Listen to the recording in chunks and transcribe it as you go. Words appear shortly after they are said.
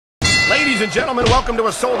Ladies and gentlemen, welcome to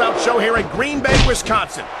a sold-out show here in Green Bay,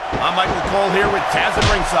 Wisconsin. I'm Michael Cole here with Taz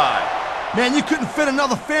at ringside. Man, you couldn't fit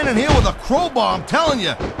another fan in here with a crowbar, I'm telling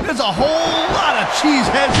you. There's a whole lot of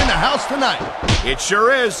cheeseheads in the house tonight. It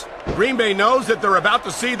sure is. Green Bay knows that they're about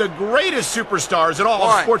to see the greatest superstars in all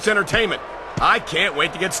of sports entertainment. I can't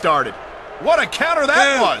wait to get started. What a counter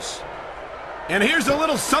that was! And here's a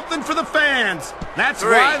little something for the fans. That's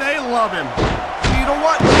why they love him. You know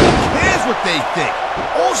what? Who cares what they think?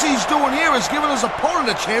 All he's doing here is giving his opponent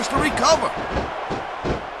a chance to recover.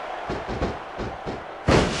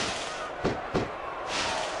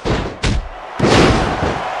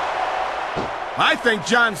 I think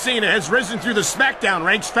John Cena has risen through the Smackdown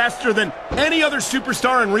ranks faster than any other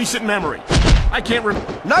superstar in recent memory. I can't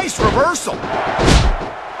Nice reversal!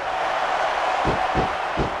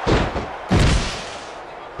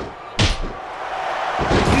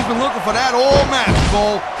 He's been looking for that all match,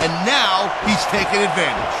 Cole, and now he's taking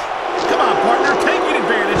advantage. Come on, partner, taking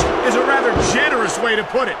advantage is a rather generous way to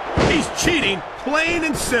put it. He's cheating, plain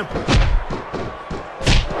and simple.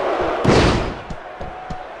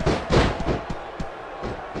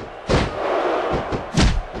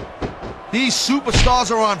 These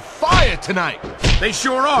superstars are on fire tonight. They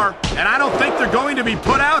sure are, and I don't think they're going to be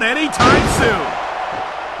put out anytime soon.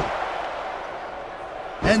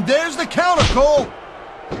 And there's the counter, Cole.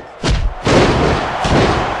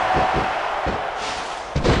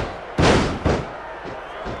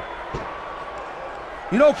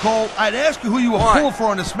 You know, Cole, I'd ask you who you were pulling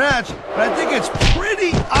for in this match, but I think it's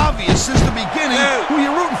pretty obvious since the beginning who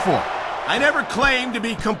you're rooting for. I never claimed to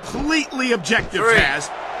be completely objective,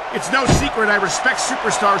 Taz. It's no secret I respect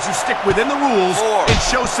superstars who stick within the rules and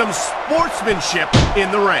show some sportsmanship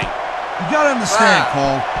in the ring. You gotta understand,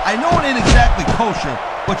 Cole, I know it ain't exactly kosher,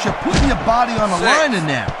 but you're putting your body on the line in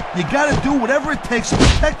there. You gotta do whatever it takes to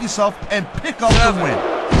protect yourself and pick up the win.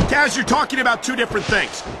 Taz, you're talking about two different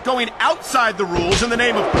things. Going outside the rules in the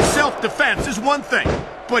name of self-defense is one thing,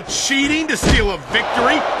 but cheating to steal a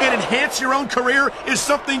victory and enhance your own career is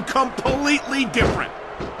something completely different.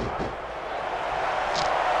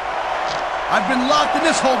 I've been locked in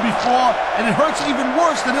this hole before, and it hurts even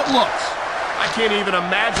worse than it looks. I can't even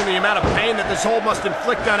imagine the amount of pain that this hole must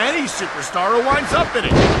inflict on any superstar who winds up in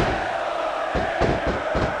it.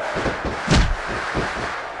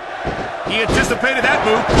 He anticipated that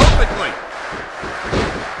move perfectly.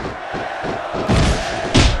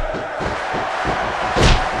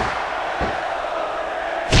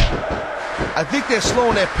 I think they're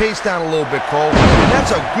slowing their pace down a little bit, Cole. And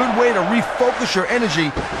that's a good way to refocus your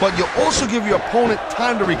energy, but you also give your opponent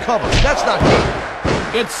time to recover. That's not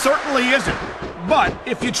good. It certainly isn't. But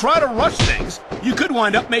if you try to rush things, you could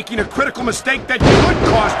wind up making a critical mistake that could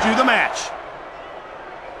cost you the match.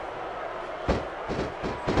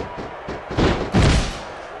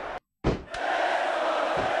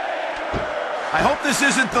 I hope this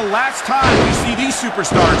isn't the last time we see these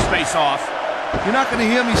superstars face off. You're not going to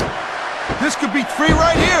hear me. This could be 3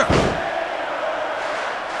 right here.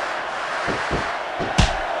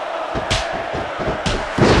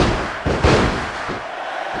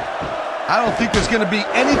 I don't think there's going to be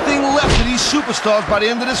anything left of these superstars by the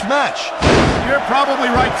end of this match. You're probably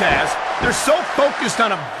right, Taz. They're so focused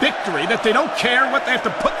on a victory that they don't care what they have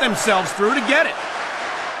to put themselves through to get it.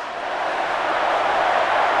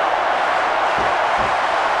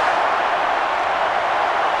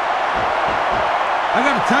 I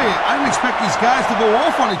gotta tell you, I didn't expect these guys to go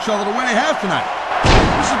off on each other the way they have tonight.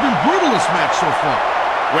 This has been brutal, this match so far.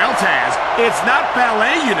 Well, Taz, it's not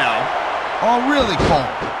ballet, you know. Oh, really, Cole?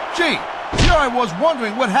 Gee, here I was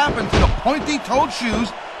wondering what happened to the pointy-toed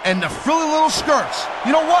shoes and the frilly little skirts.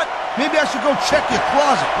 You know what? Maybe I should go check your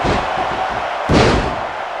closet.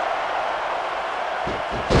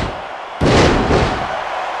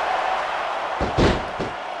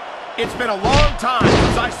 It's been a long time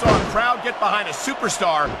since I saw a crowd get behind a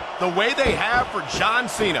superstar the way they have for John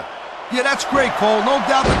Cena. Yeah, that's great, Cole. No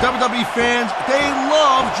doubt the WWE fans, they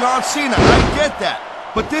love John Cena. I get that.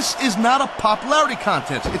 But this is not a popularity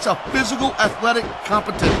contest. It's a physical, athletic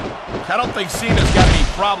competition. I don't think Cena's got any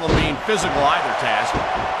problem being physical either, Taz.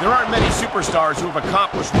 There aren't many superstars who have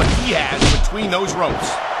accomplished what he has between those ropes.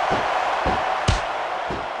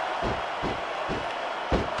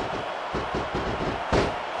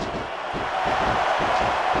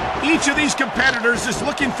 Each of these competitors is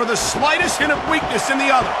looking for the slightest hint of weakness in the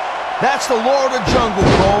other. That's the law of the jungle,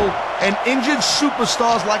 Cole. An injured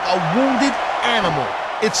superstar's like a wounded animal.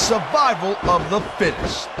 It's survival of the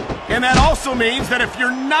fittest. And that also means that if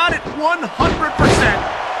you're not at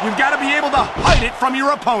 100%, you've got to be able to hide it from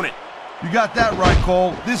your opponent. You got that right,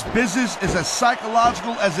 Cole. This business is as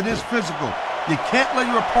psychological as it is physical. You can't let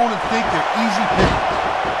your opponent think they're easy pickings.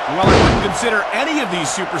 Well, I wouldn't consider any of these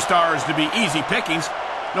superstars to be easy pickings,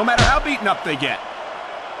 no matter how beaten up they get.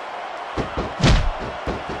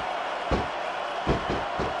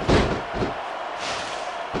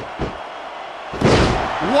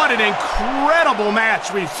 What an incredible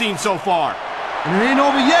match we've seen so far. And it ain't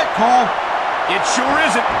over yet, Cole. It sure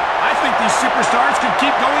isn't. I think these superstars could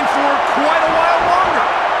keep going for quite a while longer.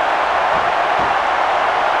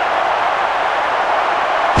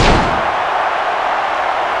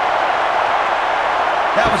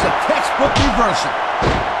 That was a textbook reversal.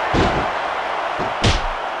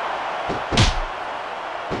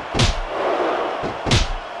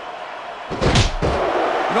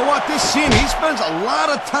 You know what? This Cena, he spends a lot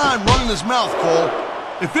of time running his mouth, Cole.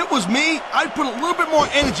 If it was me, I'd put a little bit more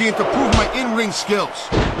energy into proving my in-ring skills.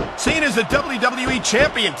 Cena's a WWE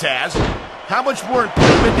champion, Taz. How much more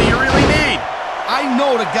improvement do you really need? I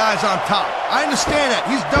know the guy's on top. I understand that.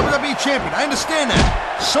 He's WWE champion. I understand that.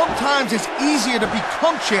 Sometimes it's easier to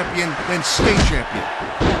become champion than stay champion.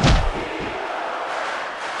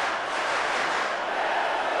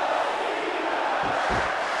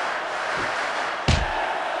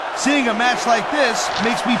 Seeing a match like this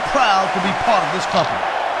makes me proud to be part of this company.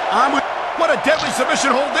 What a deadly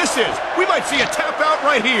submission hold this is. We might see a tap out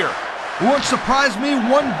right here. It won't surprise me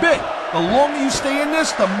one bit. The longer you stay in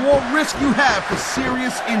this, the more risk you have for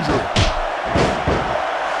serious injury.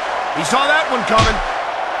 He saw that one coming.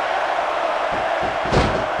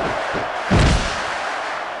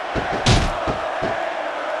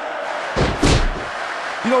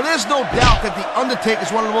 You know, there's no doubt that The Undertaker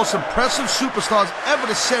is one of the most impressive superstars ever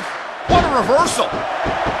to set. What a reversal!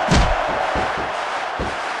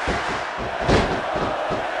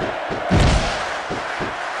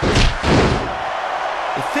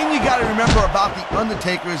 The thing you gotta remember about The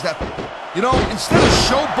Undertaker is that, you know, instead of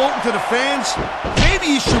showboating to the fans, maybe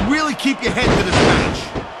you should really keep your head to this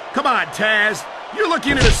match. Come on, Taz. You're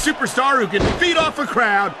looking at a superstar who can feed off a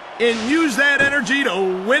crowd and use that energy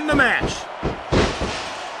to win the match.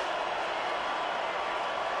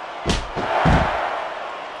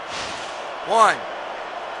 One.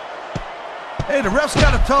 Hey, the ref's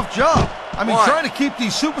got a tough job. I mean, trying to keep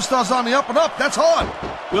these superstars on the up and up, that's hard.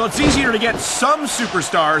 Well, it's easier to get some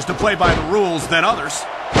superstars to play by the rules than others.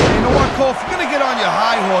 Hey, you know what, Cole? If you're going to get on your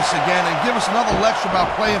high horse again and give us another lecture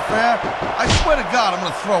about playing fair, I swear to God, I'm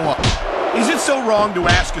going to throw up. Is it so wrong to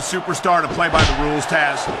ask a superstar to play by the rules,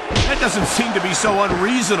 Taz? That doesn't seem to be so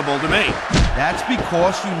unreasonable to me. That's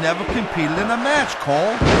because you never competed in a match,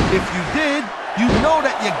 Cole. If you did, you know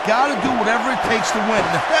that you gotta do whatever it takes to win.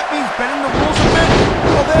 And if that means bending the rules a bit,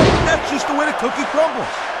 well then, that's just the way the cookie crumbles.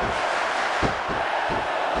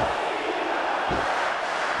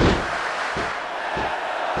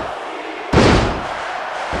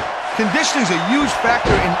 Conditioning is a huge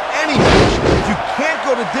factor in any match. If you can't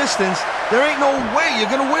go the distance, there ain't no way you're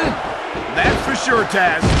gonna win. That's for sure,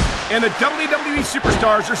 Taz. And the WWE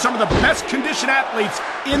superstars are some of the best conditioned athletes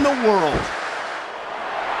in the world.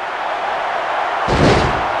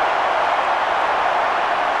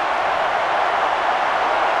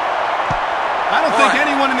 I don't think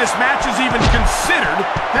anyone in this match has even considered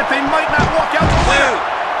that they might not walk out the winner.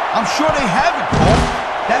 I'm sure they haven't, Cole.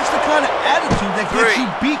 That's the kind of attitude that gets you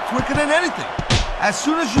beat quicker than anything. As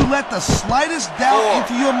soon as you let the slightest doubt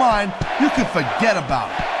into your mind, you can forget about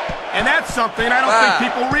it. And that's something I don't think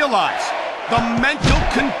people realize. The mental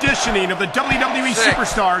conditioning of the WWE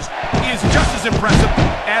superstars is just as impressive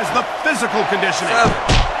as the physical conditioning.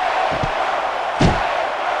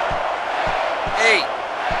 8.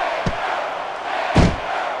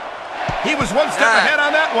 He was one step ahead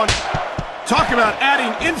on that one. Talk about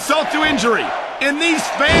adding insult to injury. And these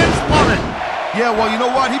fans love it. Yeah, well, you know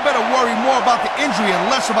what? He better worry more about the injury and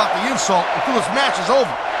less about the insult until this match is over.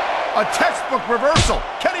 A textbook reversal.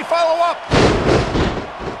 Can he follow up?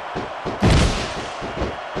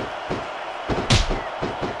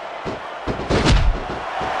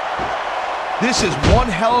 This is one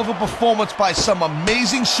hell of a performance by some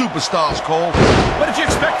amazing superstars, Cole. What did you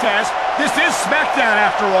expect, Taz? This is Smackdown,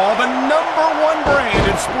 after all, the #1 brand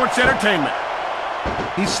in sports entertainment.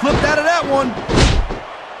 He slipped out of that one.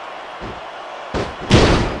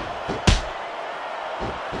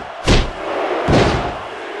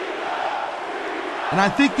 And I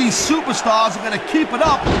think these superstars are going to keep it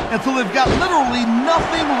up until they've got literally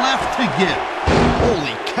nothing left to give.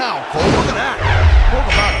 Holy cow, Cole, look at that. Talk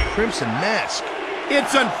about a crimson mask.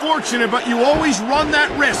 It's unfortunate, but you always run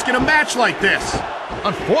that risk in a match like this.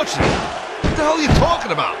 Unfortunate? What the hell are you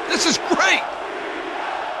talking about? This is great.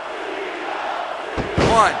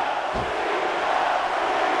 1,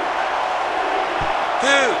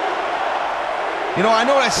 2, You know, I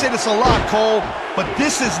know I say this a lot, Cole, but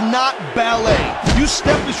this is not ballet. You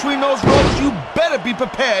step between those ropes, you better be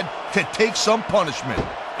prepared to take some punishment.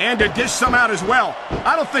 And to dish some out as well.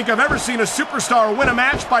 I don't think I've ever seen a superstar win a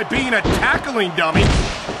match by being a tackling dummy.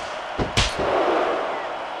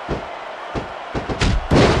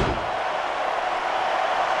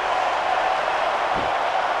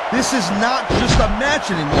 This is not just a match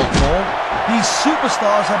anymore, Cole. These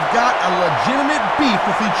superstars have got a legitimate beef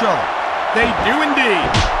with each other. They do indeed.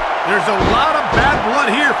 There's a lot of bad blood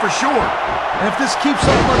here for sure. And if this keeps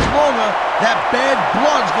up much longer, that bad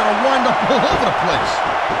blood's gonna wind up all over the place.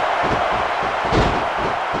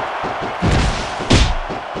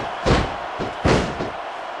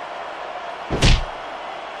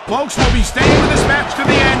 Folks, will be staying with this match to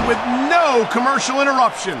the end with no commercial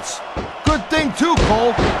interruptions. Good thing too,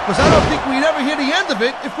 Cole, because I don't think we'd ever hear the end of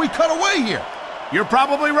it if we cut away here. You're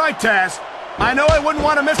probably right, Taz. I know I wouldn't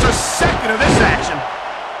want to miss a second of this action.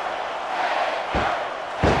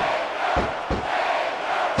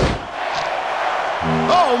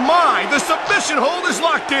 Oh my, the submission hold is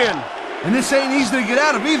locked in. And this ain't easy to get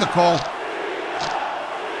out of either, Cole.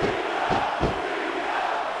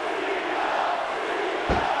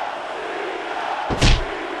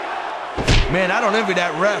 Man, I don't envy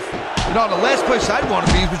that ref. You know, the last place I'd want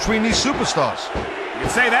to be is between these superstars. You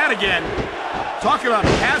can say that again. Talk about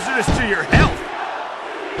hazardous to your health.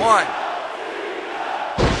 One.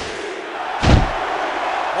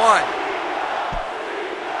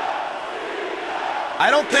 I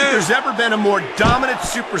don't think there's ever been a more dominant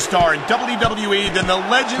superstar in WWE than the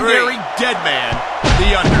legendary dead man,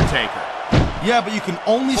 The Undertaker. Yeah, but you can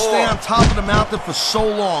only stay on top of the mountain for so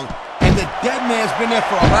long. And the dead man's been there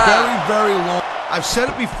for a very, very long. I've said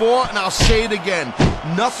it before, and I'll say it again.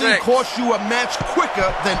 Nothing costs you a match quicker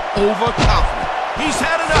than overconfident. He's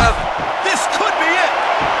had enough. This could be it.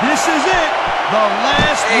 This is it. The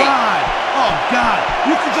last ride. Oh, God.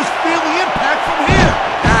 You can just feel the impact from here.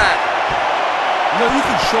 You know, you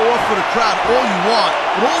can show off for the crowd all you want,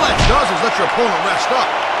 but all that does is let your opponent rest up.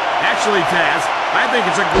 Actually, Taz, I think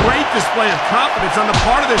it's a great display of confidence on the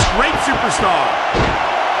part of this great superstar.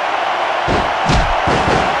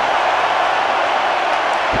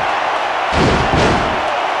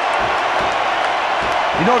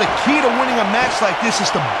 You know, the key to winning a match like this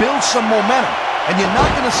is to build some momentum. And you're not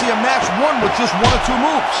going to see a match won with just one or two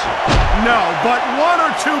moves. No, but one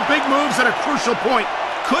or two big moves at a crucial point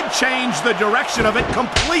could change the direction of it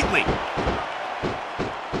completely.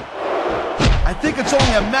 I think it's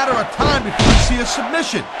only a matter of time before we see a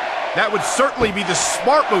submission. That would certainly be the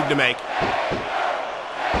smart move to make.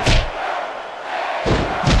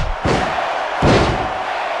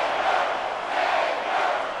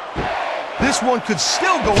 This one could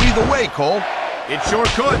still go either way, Cole. It sure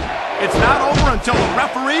could. It's not over until the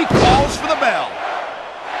referee calls for the bell.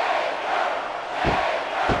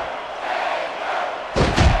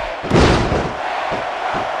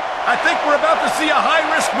 I think we're about to see a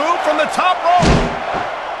high-risk move from the top rope.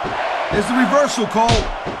 There's the reversal, Cole.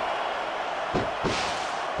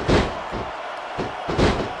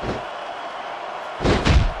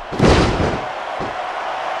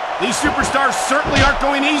 These superstars certainly aren't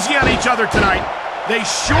going easy on each other tonight. They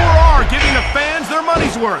sure are giving the fans their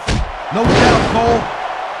money's worth. No doubt, Cole.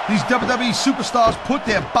 These WWE superstars put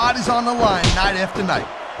their bodies on the line night after night.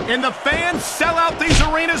 And the fans sell out these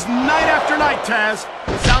arenas night after night, Taz.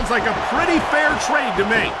 Sounds like a pretty fair trade to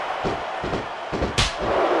me.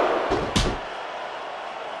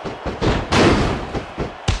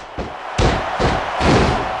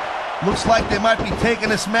 Looks like they might be taking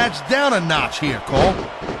this match down a notch here, Cole.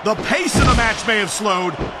 The pace of the match may have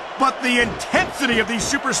slowed, but the intensity of these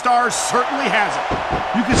superstars certainly hasn't.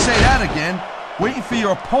 You can say that again. Waiting for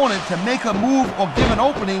your opponent to make a move or give an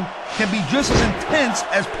opening can be just as intense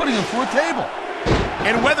as putting him through a table.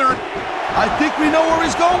 And whether... I think we know where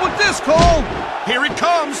he's going with this, Cole. Here it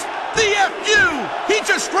comes. The FU! He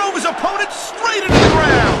just drove his opponent straight into the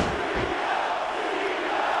ground.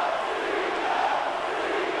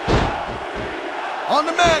 On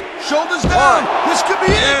the mat, shoulders down. This could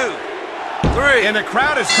be it. 2, 3. And the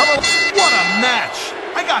crowd is coming. What a match.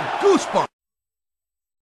 I got goosebumps.